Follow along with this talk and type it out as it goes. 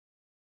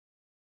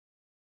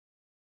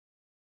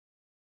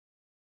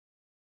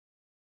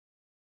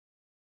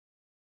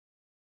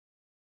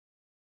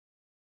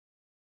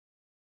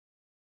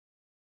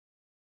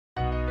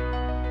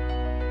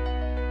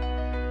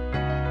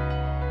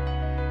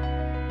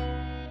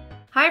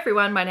Hi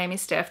everyone, my name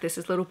is Steph. This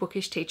is Little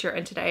Bookish Teacher,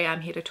 and today I'm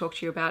here to talk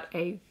to you about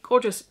a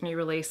gorgeous new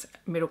release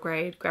middle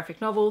grade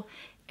graphic novel,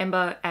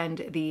 Ember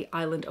and the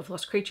Island of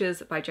Lost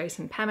Creatures by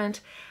Jason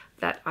Pamment,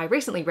 that I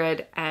recently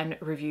read and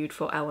reviewed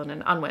for Allen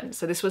and Unwin.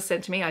 So this was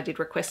sent to me, I did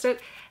request it,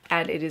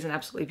 and it is an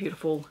absolutely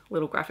beautiful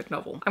little graphic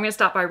novel. I'm going to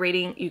start by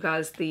reading you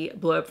guys the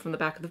blurb from the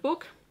back of the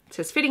book. It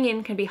says, "Fitting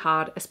in can be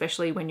hard,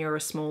 especially when you're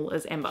as small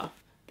as Ember."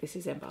 This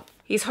is Ember.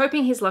 He's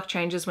hoping his luck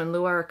changes when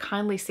Lua, a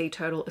kindly sea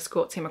turtle,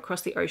 escorts him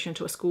across the ocean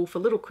to a school for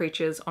little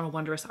creatures on a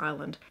wondrous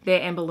island.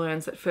 There, Ember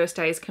learns that first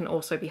days can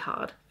also be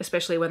hard,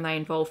 especially when they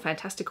involve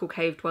fantastical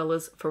cave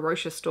dwellers,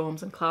 ferocious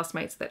storms, and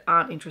classmates that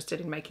aren't interested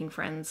in making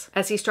friends.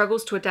 As he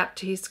struggles to adapt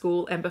to his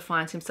school, Ember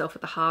finds himself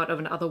at the heart of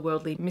an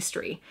otherworldly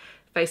mystery,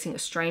 facing a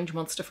strange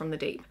monster from the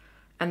deep.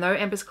 And though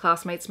Ember's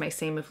classmates may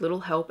seem of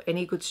little help,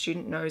 any good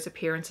student knows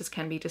appearances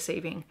can be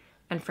deceiving,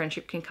 and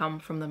friendship can come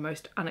from the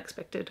most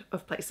unexpected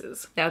of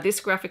places. Now, this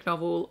graphic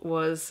novel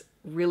was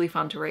really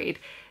fun to read.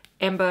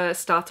 Ember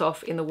starts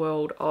off in the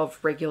world of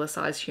regular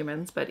sized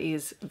humans, but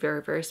is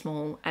very, very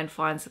small and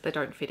finds that they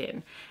don't fit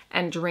in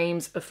and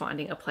dreams of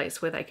finding a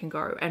place where they can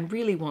go and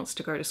really wants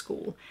to go to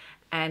school.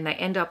 And they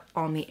end up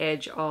on the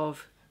edge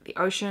of the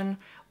ocean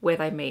where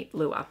they meet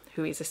Lua,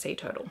 who is a sea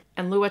turtle.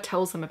 And Lua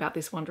tells them about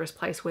this wondrous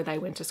place where they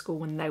went to school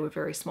when they were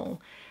very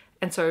small.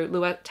 And so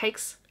Lua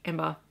takes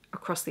Ember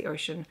across the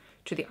ocean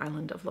to the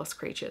Island of Lost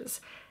Creatures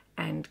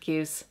and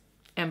gives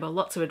Ember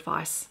lots of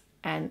advice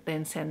and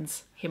then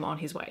sends him on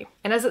his way.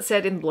 And as it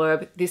said in the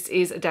blurb, this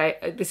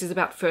is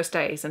about first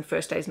days, and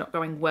first days not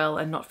going well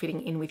and not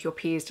fitting in with your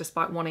peers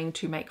despite wanting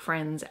to make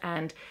friends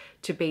and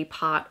to be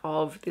part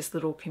of this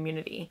little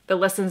community. The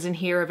lessons in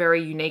here are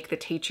very unique. The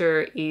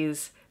teacher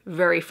is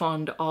very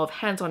fond of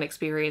hands-on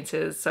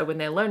experiences, so when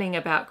they're learning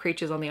about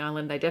creatures on the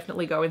island, they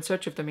definitely go in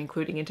search of them,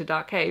 including into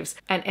dark caves.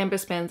 And Ember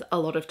spends a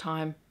lot of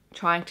time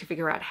trying to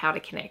figure out how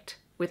to connect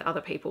with other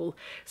people.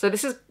 So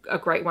this is a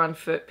great one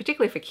for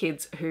particularly for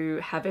kids who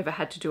have ever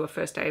had to do a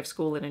first day of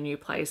school in a new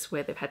place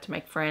where they've had to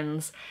make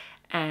friends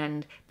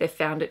and they've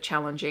found it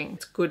challenging.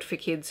 It's good for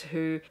kids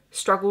who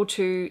struggle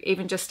to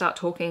even just start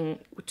talking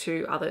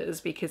to others,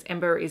 because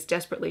Ember is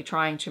desperately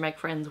trying to make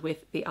friends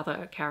with the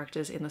other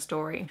characters in the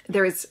story.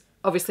 There is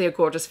obviously a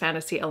gorgeous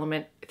fantasy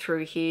element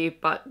through here,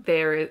 but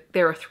there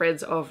are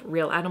threads of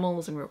real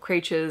animals and real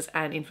creatures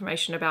and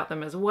information about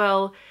them as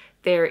well.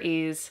 There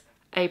is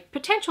a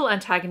potential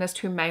antagonist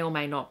who may or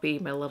may not be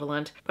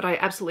malevolent, but I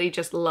absolutely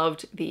just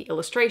loved the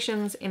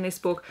illustrations in this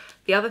book.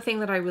 The other thing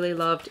that I really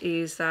loved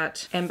is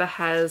that Ember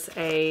has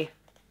a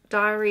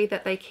diary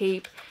that they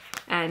keep,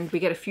 and we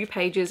get a few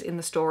pages in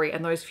the story,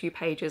 and those few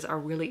pages are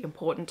really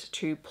important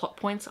to plot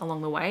points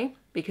along the way,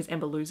 because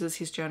Ember loses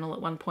his journal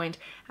at one point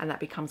and that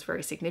becomes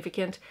very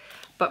significant.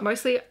 But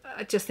mostly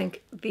I just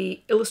think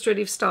the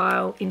illustrative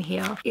style in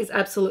here is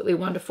absolutely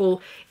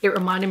wonderful. It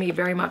reminded me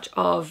very much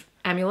of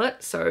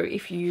Amulet, so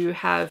if you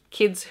have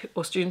kids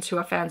or students who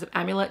are fans of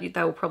Amulet,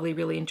 they will probably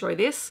really enjoy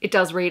this. It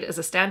does read as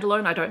a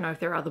standalone. I don't know if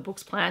there are other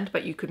books planned,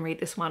 but you can read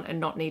this one and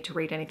not need to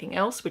read anything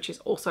else, which is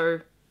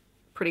also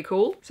pretty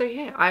cool. So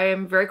yeah, I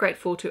am very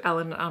grateful to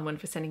Allen and Unwin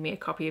for sending me a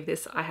copy of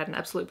this. I had an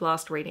absolute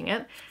blast reading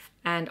it,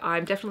 and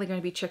I'm definitely going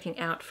to be checking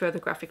out further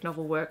graphic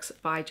novel works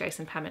by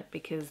Jason Pamment,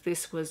 because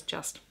this was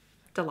just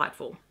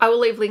delightful. I will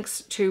leave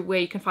links to where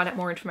you can find out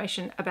more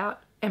information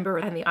about Ember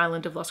and the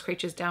Island of Lost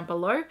Creatures down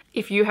below.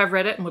 If you have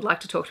read it and would like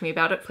to talk to me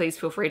about it, please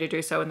feel free to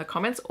do so in the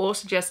comments, or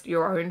suggest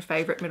your own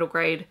favourite middle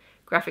grade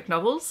graphic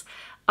novels.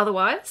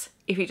 Otherwise,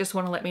 if you just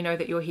want to let me know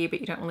that you're here but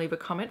you don't want to leave a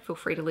comment, feel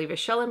free to leave a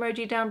shell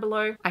emoji down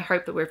below. I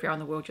hope that wherever you're in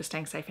the world, you're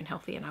staying safe and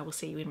healthy, and I will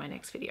see you in my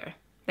next video.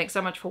 Thanks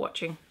so much for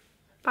watching.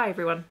 Bye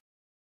everyone.